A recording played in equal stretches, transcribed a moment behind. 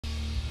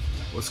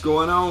What's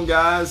going on,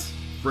 guys,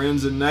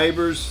 friends and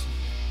neighbors?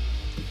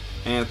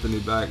 Anthony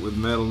back with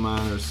Metal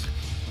Miners.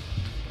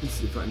 Let's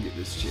see if I can get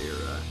this chair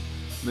right.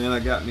 Man, I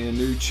got me a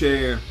new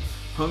chair.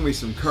 Hung me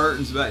some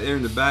curtains back there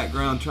in the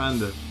background, trying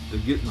to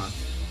get my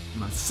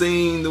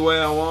scene the way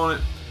I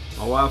want it.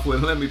 My wife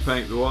wouldn't let me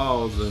paint the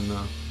walls, and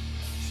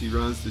she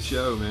runs the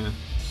show, man.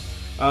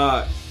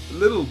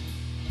 Little,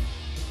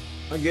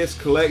 I guess,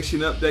 collection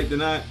update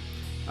tonight.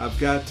 I've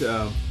got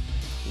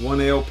one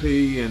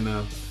LP and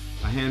a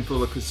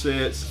handful of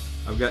cassettes.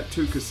 I've got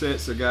 2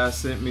 cassettes a guy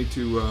sent me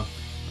to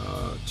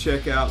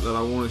check out that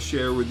I want to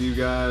share with you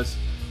guys.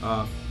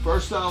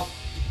 First off,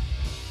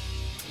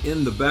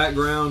 in the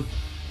background,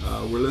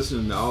 we're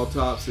listening to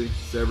Autopsy,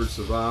 Severed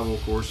Survival.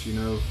 Of course, you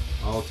know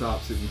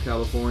Autopsy from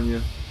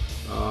California.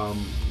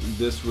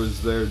 This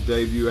was their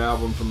debut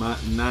album from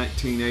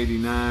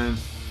 1989.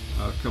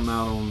 Come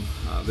out on,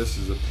 this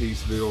is a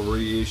Peaceville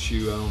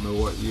reissue. I don't know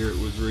what year it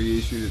was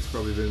reissued. It's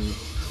probably been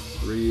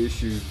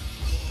reissued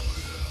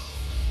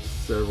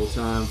several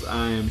times,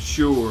 I am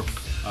sure.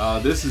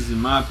 This is, in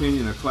my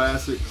opinion, a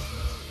classic.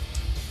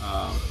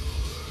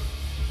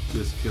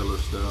 Just killer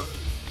stuff.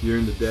 If you're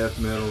into death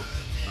metal,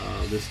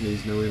 this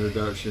needs no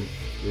introduction.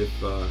 If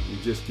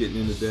you're just getting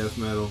into death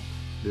metal,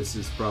 this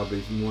is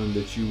probably one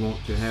that you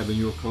want to have in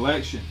your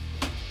collection.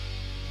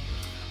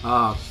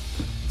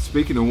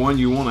 Speaking of one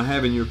you want to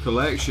have in your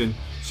collection,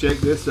 check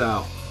this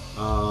out.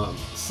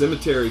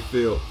 Cemetery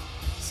Filth.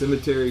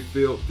 Cemetery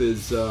Filth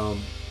is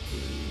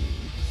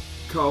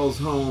calls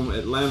home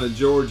Atlanta,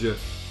 Georgia,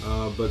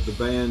 but the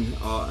band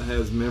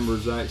has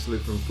members actually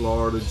from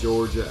Florida,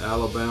 Georgia,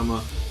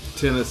 Alabama,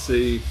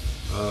 Tennessee.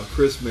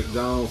 Chris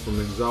McDonald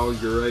from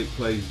Exaggerate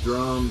plays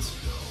drums.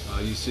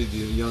 You see the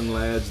young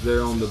lads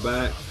there on the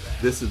back.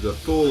 This is a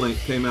full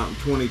length, came out in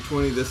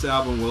 2020. This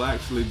album will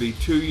actually be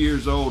 2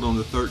 years old on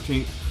the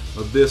 13th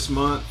of this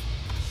month.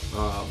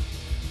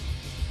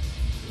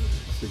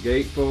 It's a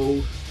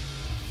gatefold.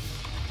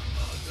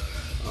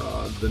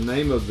 The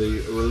name of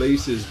the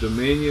release is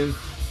Dominion.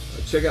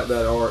 Check out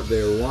that art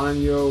there.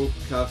 Juanjo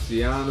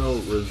Cassiano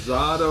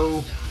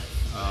Rosado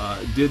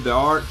did the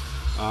art.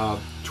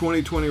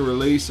 2020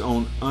 release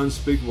on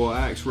Unspeakable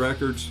Acts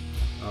Records.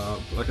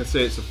 Like I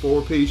said, it's a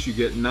 4-piece. You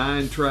get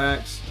 9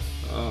 tracks,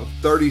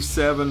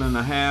 37 and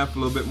a half, a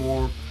little bit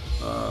more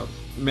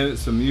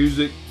minutes of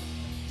music.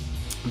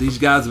 These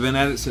guys have been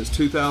at it since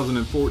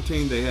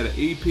 2014. They had an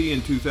EP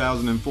in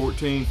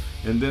 2014,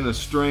 and then a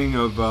string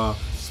of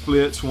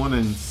splits, one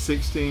in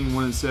 16,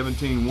 one in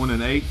 17, one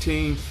in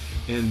 18,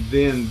 and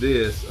then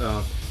this.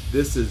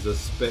 This is a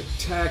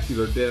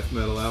spectacular death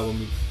metal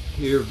album. You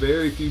hear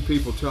very few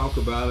people talk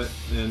about it,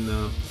 and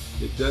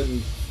it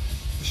doesn't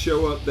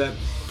show up that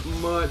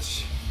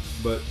much,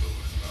 but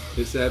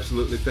it's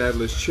absolutely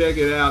fabulous. Check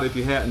it out if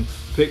you hadn't.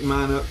 Picked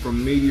mine up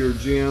from Meteor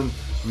Gem.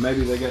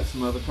 Maybe they got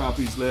some other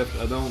copies left.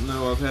 I don't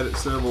know. I've had it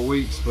several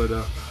weeks, but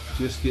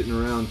just getting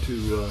around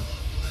to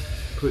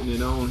putting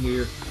it on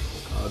here.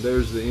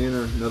 There's the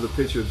inner, another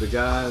picture of the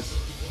guys.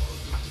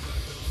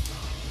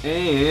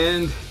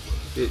 And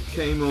it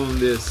came on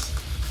this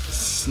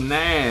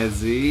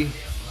snazzy,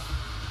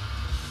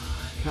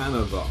 kind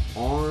of a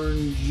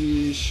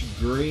orangish,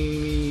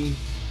 greeny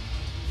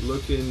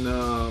looking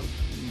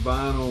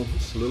vinyl.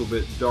 It's a little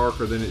bit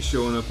darker than it's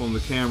showing up on the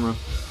camera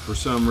for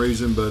some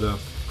reason, but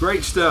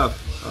great stuff.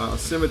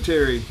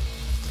 Cemetery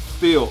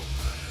Filth.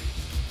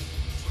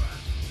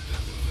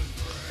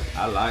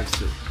 I likes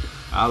it.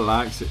 I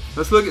likes it.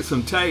 Let's look at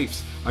some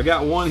tapes. I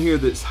got one here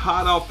that's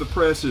hot off the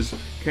presses.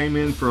 Came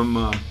in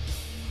from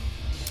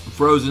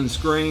Frozen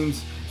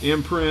Screams,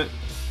 Imprint.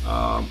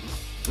 Let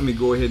me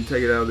go ahead and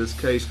take it out of this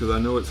case because I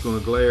know it's going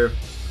to glare.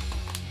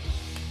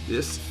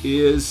 This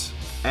is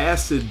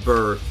Acid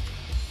Birth.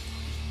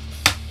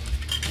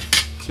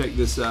 Check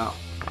this out.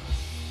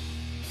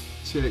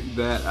 Check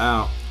that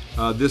out.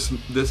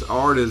 This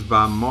art is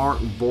by Mark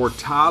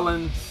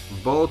Vortalen,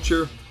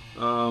 Vulture.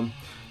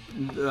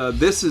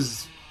 This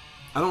is,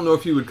 I don't know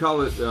if you would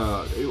call it,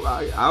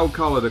 I would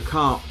call it a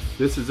comp.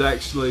 This is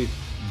actually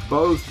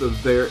both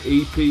of their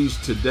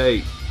EPs to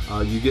date.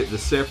 You get the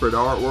separate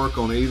artwork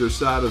on either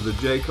side of the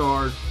J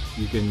card.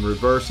 You can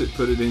reverse it,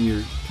 put it in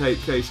your tape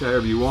case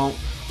however you want,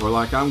 or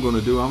like I'm going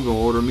to do, I'm going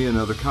to order me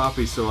another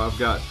copy, so I've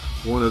got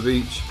one of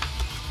each.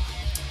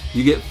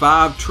 You get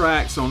 5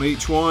 tracks on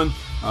each one.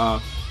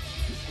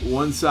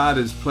 One side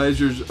is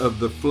Pleasures of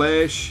the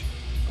Flesh.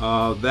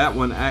 That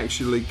one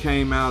actually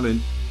came out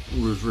and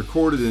was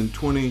recorded in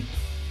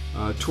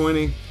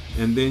 2020,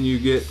 and then you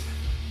get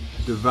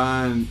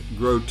Divine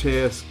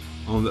Grotesque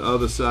on the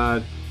other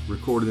side,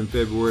 recorded in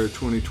February of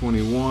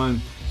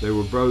 2021. They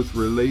were both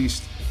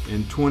released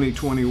in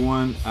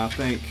 2021, I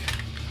think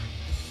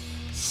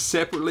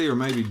separately or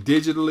maybe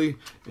digitally,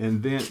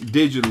 and then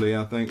digitally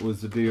I think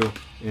was the deal,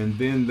 and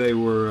then they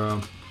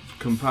were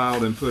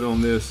compiled and put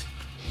on this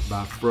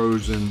by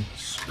Frozen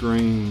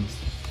Screams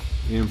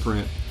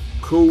Imprint.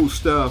 Cool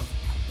stuff.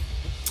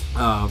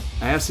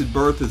 Acid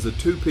Birth is a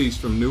 2-piece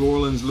from New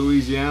Orleans,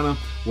 Louisiana.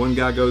 One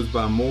guy goes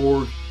by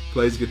Morgue,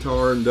 plays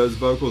guitar and does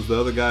vocals. The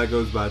other guy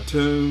goes by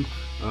Tomb.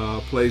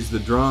 plays the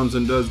drums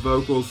and does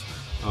vocals.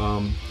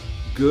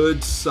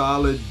 Good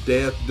solid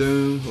death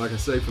doom, like I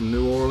say, from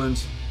New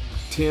Orleans.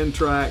 10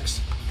 tracks,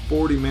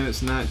 40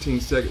 minutes 19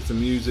 seconds of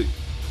music.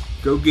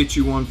 Go get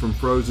you one from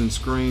Frozen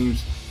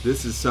Screams.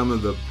 This is some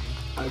of the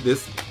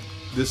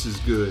this is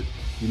good.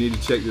 You need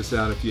to check this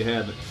out if you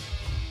haven't.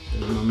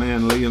 As my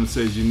man Liam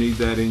says, you need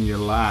that in your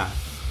life.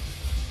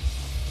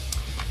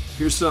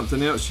 Here's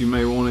something else you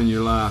may want in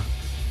your life.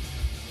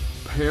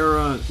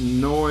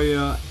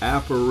 Paranoia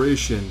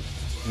Apparition,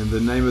 and the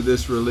name of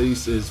this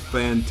release is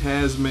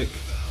Phantasmic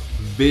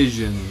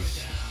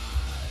Visions.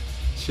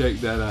 Check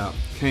that out.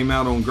 Came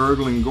out on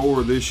Gurgling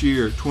Gore this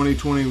year,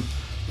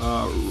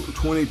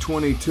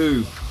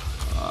 2022.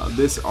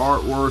 This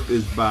artwork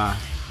is by,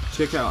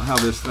 check out how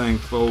this thing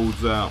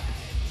folds out.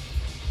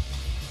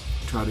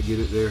 Try to get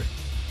it there.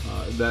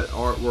 That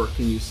artwork,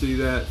 can you see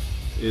that?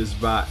 Is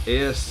by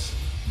S.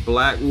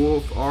 Black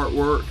Wolf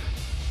artwork.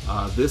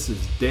 This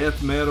is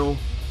death metal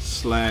 /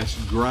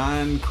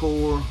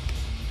 grindcore.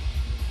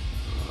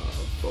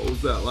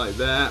 Folds out like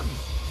that.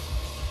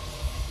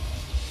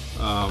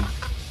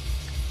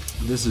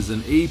 This is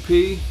an EP.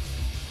 Can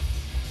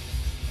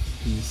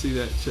you see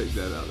that? Check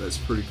that out. That's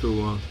pretty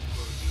cool, huh?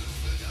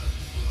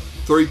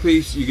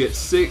 3-piece. You get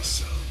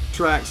 6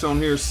 tracks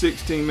on here.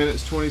 16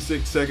 minutes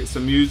 26 seconds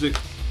of music.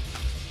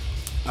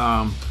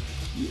 I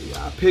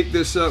picked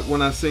this up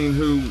when I seen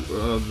who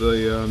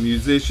the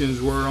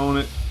musicians were on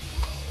it.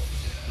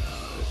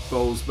 It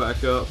folds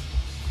back up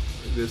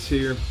like this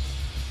here.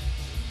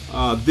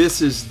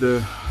 This is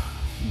the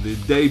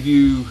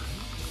debut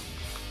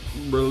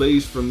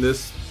release from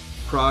this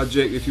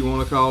project, if you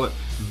want to call it.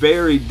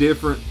 Very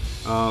different.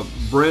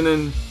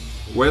 Brennan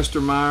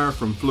Westermeyer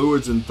from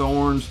Fluids and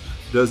Thorns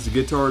does the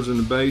guitars and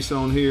the bass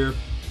on here.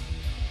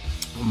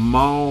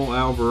 Mal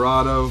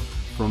Alvarado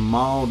from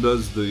Mal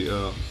does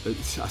the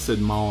I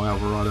said Mal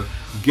Alvarado.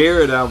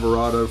 Garrett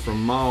Alvarado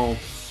from Mal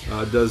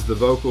does the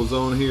vocals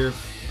on here.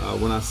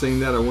 When I seen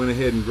that, I went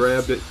ahead and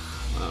grabbed it.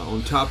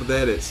 On top of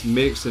that, it's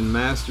mixed and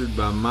mastered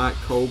by Mike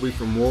Colby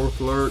from Wolf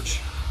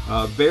Lurch.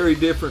 Very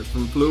different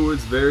from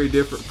Fluids, very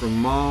different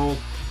from Mal.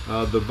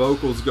 The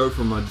vocals go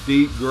from a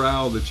deep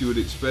growl that you would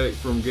expect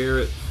from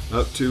Garrett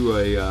up to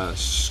a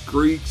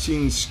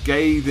screeching,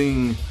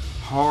 scathing,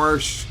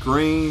 harsh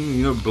scream,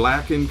 you know,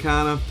 blackened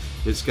kind of.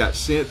 It's got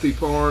synthy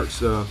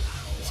parts.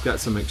 It's got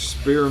some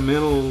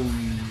experimental,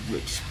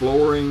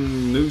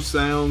 exploring new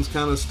sounds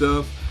kind of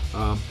stuff.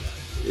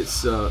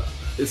 It's a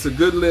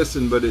good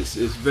listen, but it's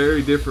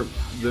very different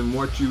than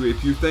what you,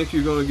 if you think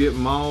you're going to get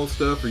Mal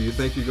stuff or you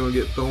think you're going to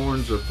get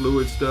Thorns or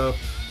Fluid stuff,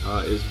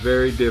 it's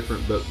very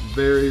different, but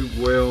very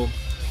well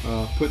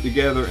put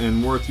together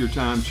and worth your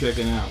time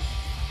checking out.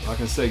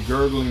 Like I say,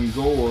 Gurgling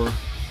Gore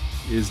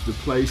is the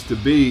place to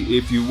be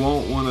if you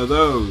want one of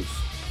those.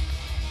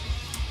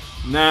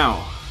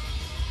 Now,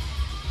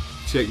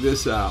 check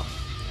this out.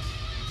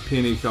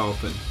 Penny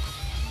Coffin.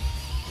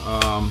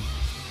 I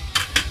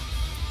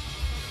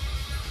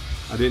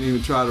didn't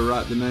even try to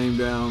write the name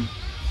down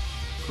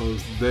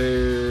because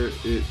there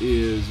it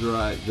is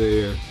right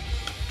there.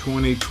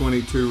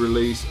 2022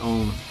 release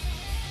on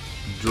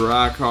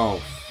Dry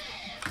Cough.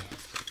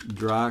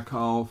 Dry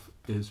Cough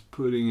is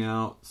putting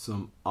out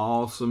some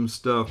awesome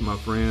stuff, my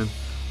friend.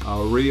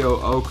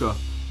 Rio Oka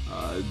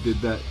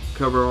did that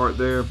cover art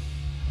there.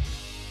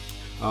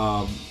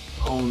 On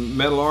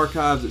Metal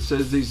Archives it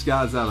says these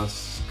guys out of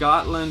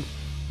Scotland,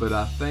 but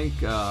I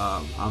think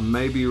I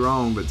may be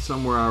wrong, but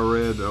somewhere I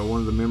read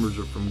one of the members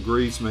are from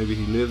Greece. Maybe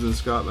he lives in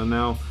Scotland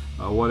now,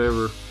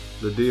 whatever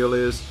the deal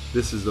is.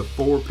 This is a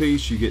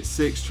 4-piece. You get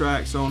 6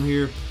 tracks on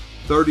here,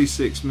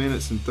 36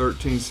 minutes and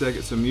 13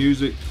 seconds of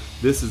music.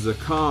 This is a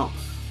comp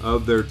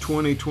of their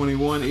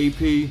 2021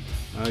 EP.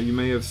 You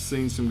may have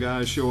seen some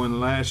guys showing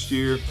last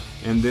year,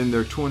 and then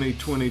their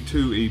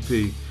 2022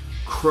 EP.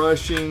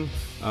 Crushing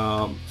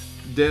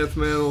death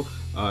metal,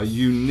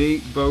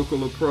 unique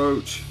vocal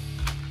approach.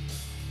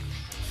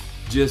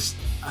 Just,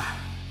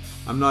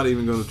 I'm not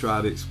even going to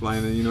try to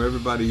explain it. You know,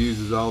 everybody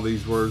uses all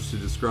these words to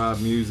describe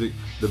music.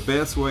 The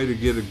best way to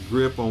get a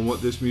grip on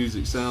what this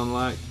music sounds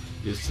like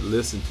is to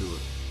listen to it.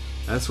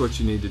 That's what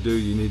you need to do.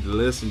 You need to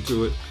listen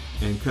to it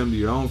and come to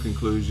your own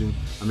conclusion.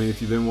 I mean, if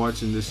you've been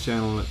watching this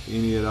channel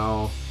any at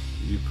all,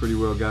 you pretty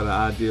well got an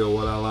idea of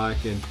what I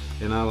like,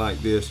 and I like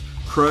this.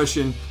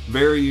 Crushing,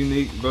 very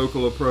unique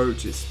vocal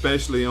approach,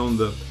 especially on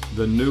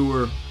the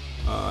newer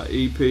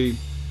EP.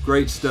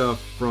 Great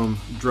stuff from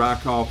Dry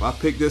Cough. I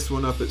picked this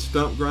one up at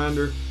Stump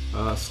Grinder.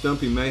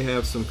 Stumpy may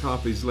have some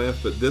copies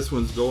left, but this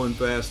one's going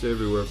fast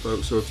everywhere,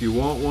 folks. So if you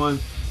want one,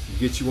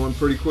 get you one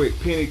pretty quick.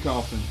 Penny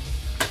Coffin.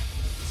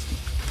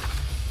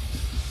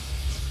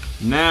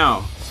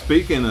 Now,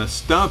 speaking of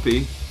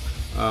Stumpy,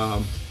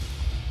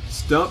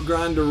 Stump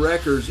Grinder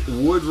Records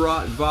Wood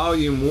Rot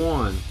Volume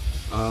 1.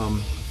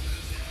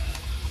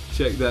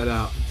 Check that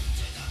out.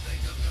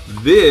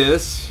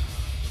 This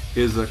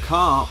is a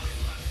comp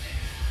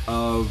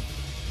of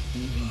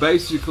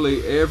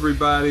basically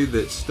everybody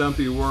that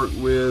Stumpy worked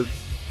with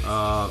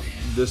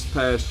this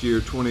past year,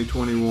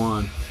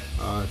 2021.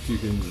 If you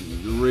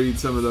can read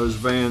some of those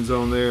bands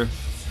on there,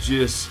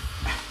 just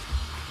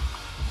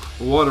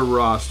what a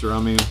roster. I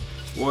mean,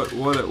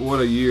 what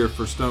a year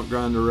for Stump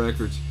Grinder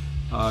Records.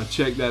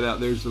 Check that out.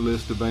 There's the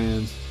list of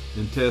bands: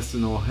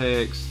 Intestinal,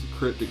 Hex,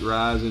 Cryptic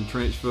Rising,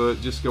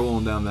 Trenchfoot. Just go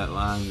on down that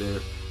line there.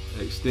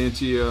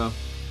 Extentia,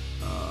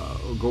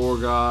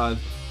 Gore,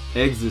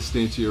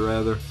 Existentia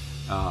rather,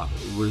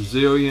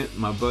 Resilient,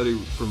 my buddy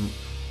from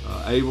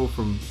Abel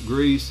from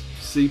Greece,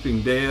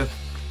 Seeping Death,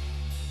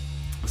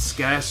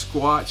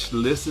 Sasquatch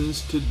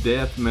listens to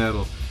death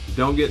metal.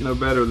 Don't get no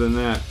better than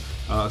that.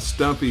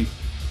 Stumpy,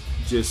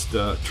 just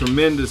a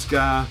tremendous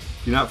guy.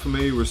 If you're not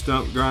familiar with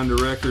Stump Grinder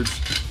Records,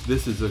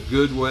 this is a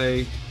good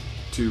way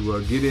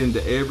to get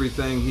into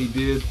everything he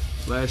did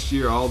last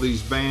year. All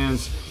these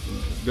bands,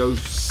 go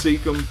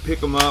seek them, pick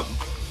them up.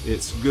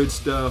 It's good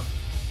stuff.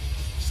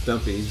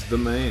 Stumpy's the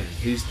man.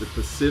 He's the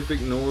Pacific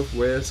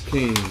Northwest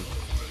King.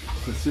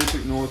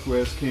 Pacific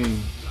Northwest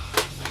King.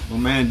 My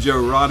man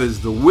Joe Rod is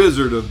the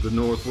wizard of the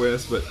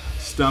Northwest, but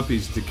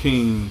Stumpy's the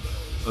king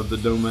of the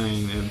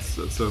domain. And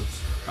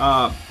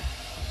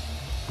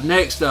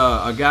next,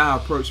 a guy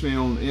approached me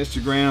on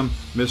Instagram,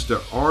 Mr.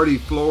 Artie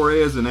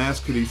Flores, and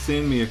asked could he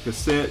send me a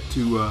cassette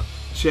to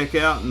check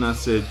out, and I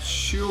said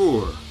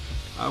sure,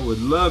 I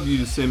would love you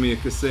to send me a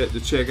cassette to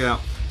check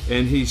out.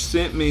 And he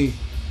sent me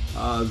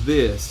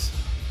this.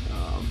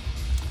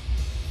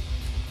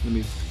 Let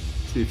me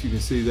see if you can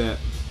see that.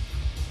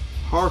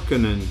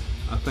 Harkonin,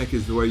 I think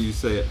is the way you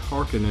say it.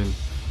 Harkonin.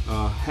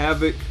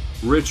 Havoc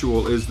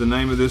Ritual is the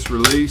name of this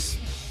release.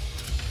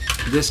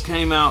 This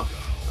came out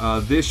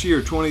this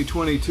year,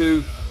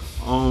 2022,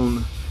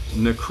 on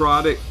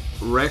Necrotic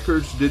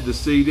Records, did the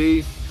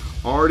CD.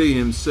 Artie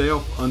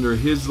himself, under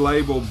his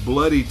label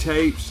Bloody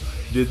Tapes,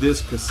 did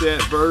this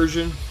cassette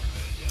version.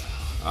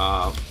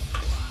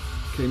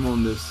 Came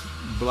on this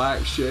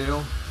black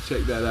shell.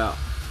 Check that out.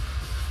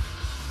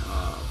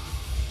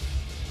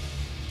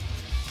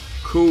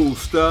 Cool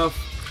stuff.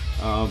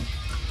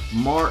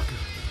 Mark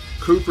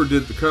Cooper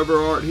did the cover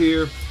art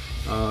here.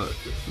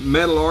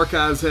 Metal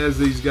Archives has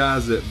these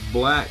guys at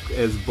Black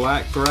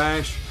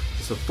Thrash.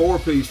 It's a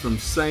 4-piece from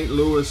St.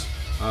 Louis,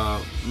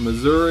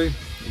 Missouri.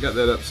 I got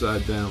that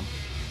upside down.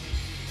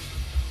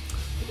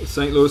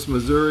 St. Louis,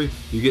 Missouri.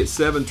 You get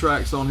 7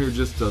 tracks on here,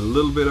 just a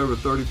little bit over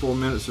 34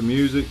 minutes of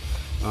music.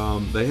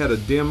 They had a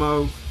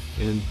demo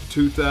in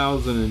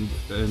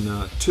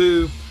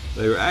 2002.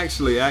 They were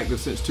actually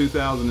active since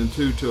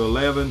 2002 to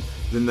 11.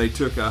 Then they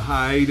took a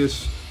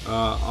hiatus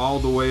all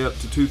the way up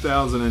to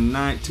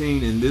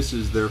 2019, and this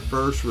is their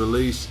first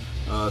release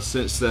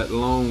since that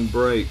long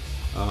break.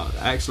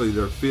 Actually,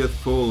 their 5th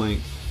full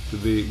length to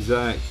be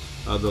exact.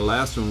 The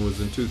last one was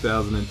in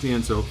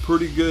 2010, so a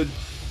pretty good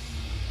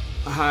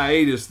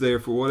hiatus there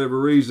for whatever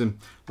reason.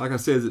 Like I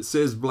said, it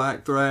says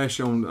Black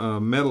Thrash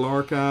on Metal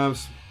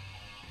Archives.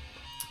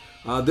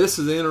 This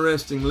is an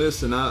interesting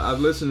listen. I've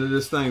listened to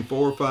this thing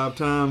 4 or 5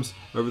 times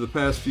over the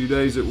past few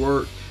days at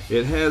work.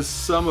 It has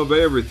some of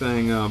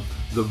everything.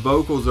 The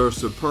vocals are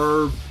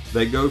superb.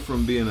 They go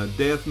from being a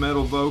death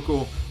metal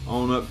vocal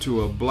on up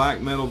to a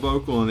black metal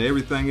vocal and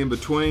everything in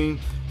between.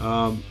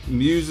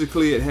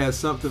 Musically, it has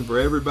something for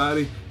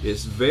everybody.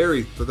 It's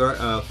very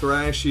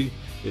thrashy.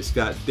 It's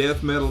got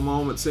death metal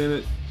moments in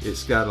it.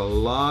 It's got a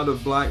lot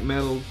of black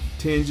metal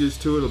tinges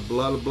to it, a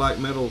lot of black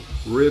metal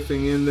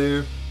riffing in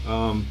there.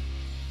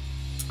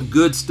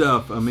 Good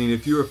stuff. I mean,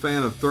 if you're a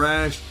fan of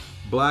thrash,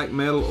 black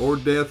metal, or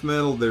death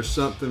metal, there's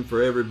something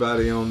for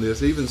everybody on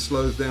this. Even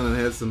slows down and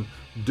has some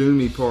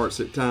doomy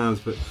parts at times,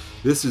 but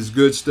this is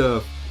good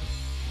stuff.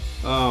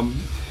 I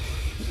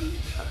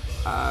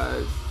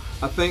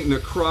think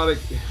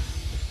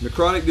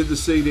Necrotic did the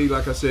CD,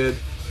 like I said.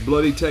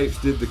 Bloody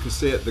Tapes did the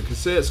cassette. The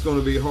cassette's going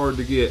to be hard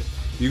to get.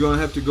 You're going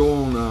to have to go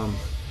on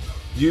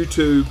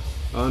YouTube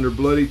under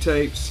Bloody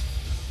Tapes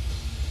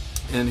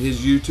and his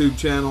YouTube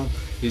channel.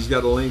 He's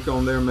got a link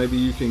on there. Maybe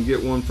you can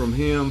get one from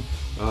him.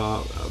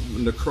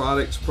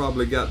 Necrotic's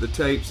probably got the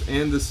tapes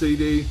and the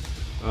CD.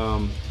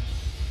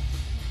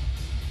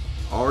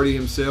 Artie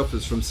himself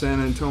is from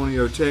San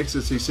Antonio,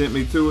 Texas. He sent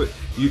me through it.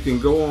 You can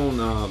go on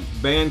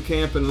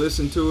Bandcamp and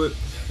listen to it,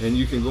 and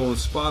you can go on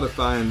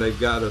Spotify, and they've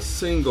got a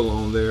single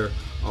on there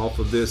off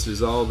of this.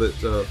 Is all that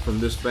from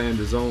this band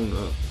is on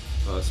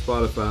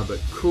Spotify. But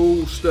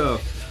cool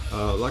stuff.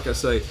 Like I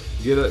say,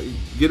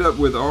 get up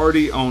with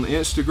Artie on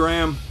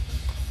Instagram.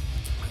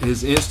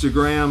 His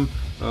Instagram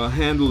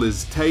handle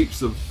is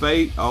Tapes of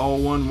Fate, all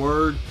one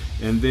word,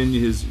 and then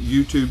his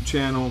YouTube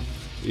channel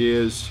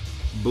is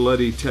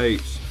Bloody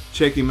Tapes.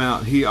 Check him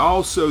out. He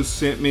also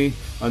sent me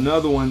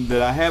another one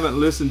that I haven't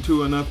listened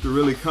to enough to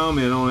really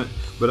comment on it,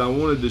 but I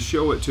wanted to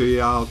show it to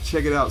you. I'll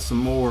check it out some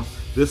more.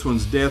 This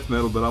one's death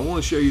metal, but I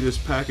want to show you this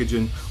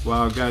packaging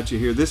while I've got you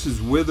here. This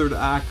is Withered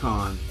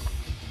Icon.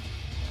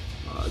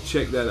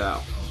 Check that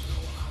out.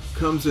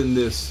 Comes in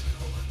this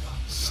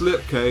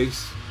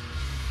slipcase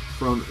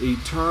from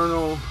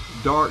Eternal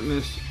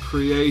Darkness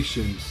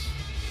Creations.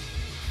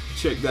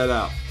 Check that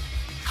out.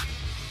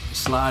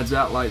 Slides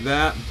out like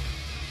that,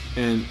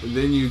 and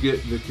then you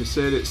get the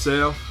cassette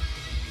itself.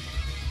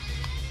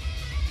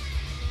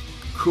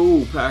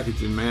 Cool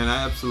packaging, man.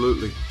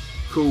 Absolutely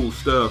cool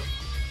stuff.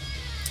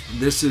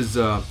 This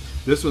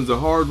one's a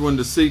hard one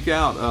to seek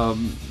out.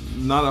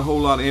 Not a whole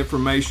lot of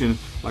information.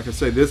 Like I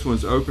say, this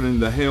one's Opening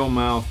the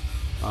Hellmouth.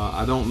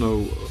 I don't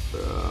know.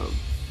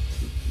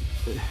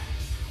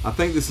 I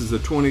think this is a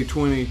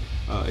 2020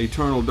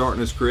 Eternal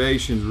Darkness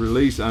Creations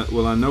release.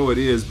 Well, I know it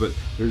is, but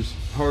there's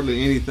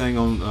hardly anything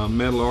on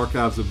Metal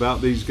Archives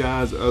about these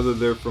guys other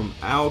they're from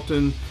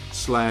Alton /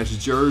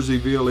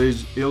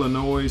 Jerseyville,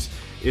 Illinois.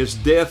 It's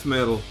death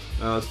metal.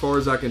 As far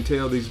as I can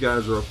tell, these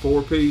guys are a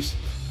 4-piece.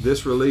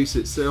 This release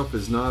itself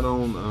is not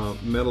on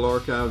Metal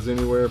Archives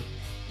anywhere.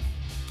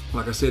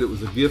 Like I said, it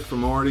was a gift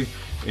from Artie,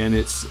 and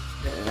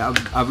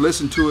I've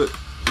listened to it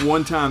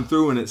one time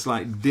through, and it's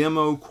like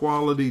demo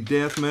quality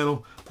death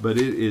metal, but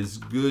it is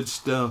good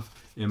stuff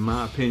in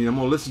my opinion. I'm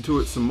gonna listen to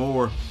it some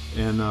more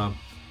and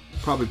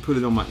probably put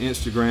it on my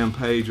Instagram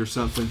page or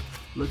something.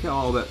 Look how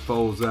all that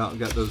folds out.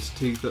 Got those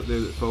teeth up there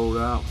that fold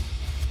out.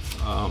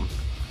 Down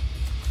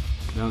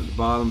at the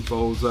bottom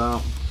folds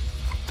out.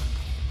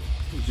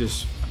 It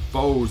just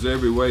folds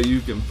every way you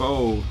can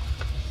fold.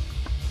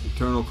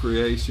 Eternal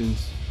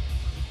Creations,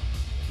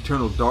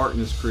 Eternal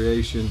Darkness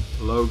Creation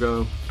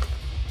logo.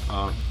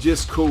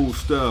 Just cool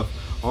stuff.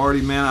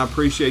 Artie, man, I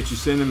appreciate you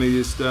sending me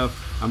this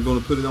stuff. I'm going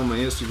to put it on my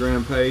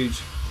Instagram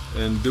page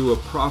and do a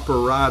proper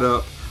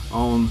write-up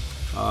on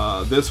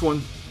this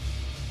one,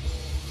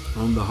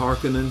 on the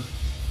Harkonin,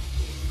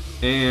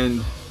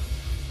 and,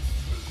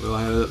 well,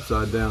 I had it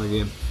upside down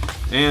again,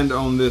 and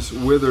on this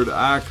Withered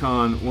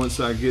icon. Once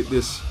I get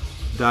this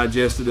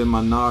digested in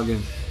my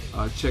noggin,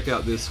 check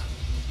out this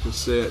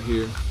cassette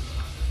here.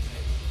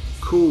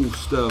 Cool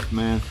stuff,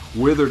 man.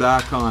 Withered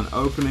icon,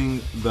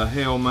 Opening the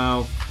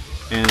Hellmouth,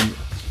 and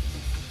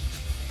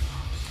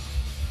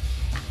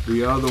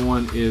the other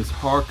one is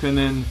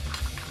Harkonin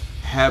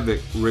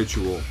Havoc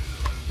Ritual.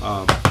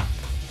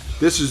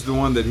 This is the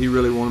one that he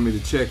really wanted me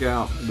to check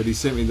out, but he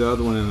sent me the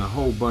other one and a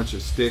whole bunch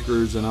of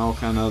stickers and all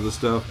kind of other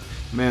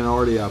stuff. Man,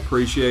 Artie, I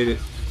appreciate it.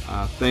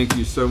 Thank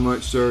you so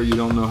much, sir. You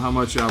don't know how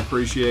much I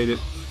appreciate it.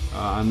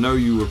 I know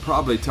you were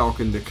probably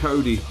talking to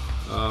Cody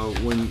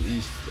when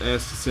you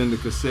asked to send a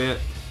cassette,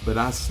 but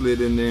I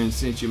slid in there and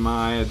sent you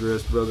my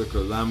address, brother,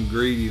 because I'm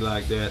greedy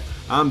like that.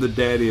 I'm the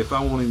daddy. If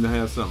I want him to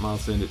have something, I'll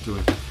send it to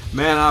him.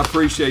 Man, I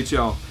appreciate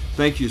y'all.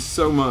 Thank you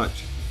so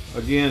much.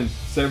 Again,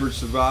 Severed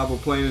Survival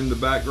playing in the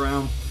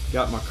background.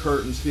 Got my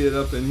curtains hid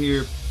up in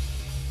here.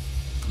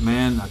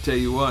 Man, I tell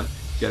you what,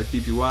 you got to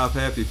keep your wife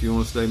happy if you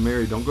want to stay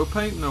married. Don't go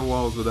painting no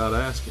walls without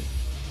asking.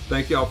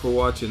 Thank y'all for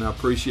watching. I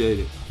appreciate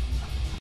it.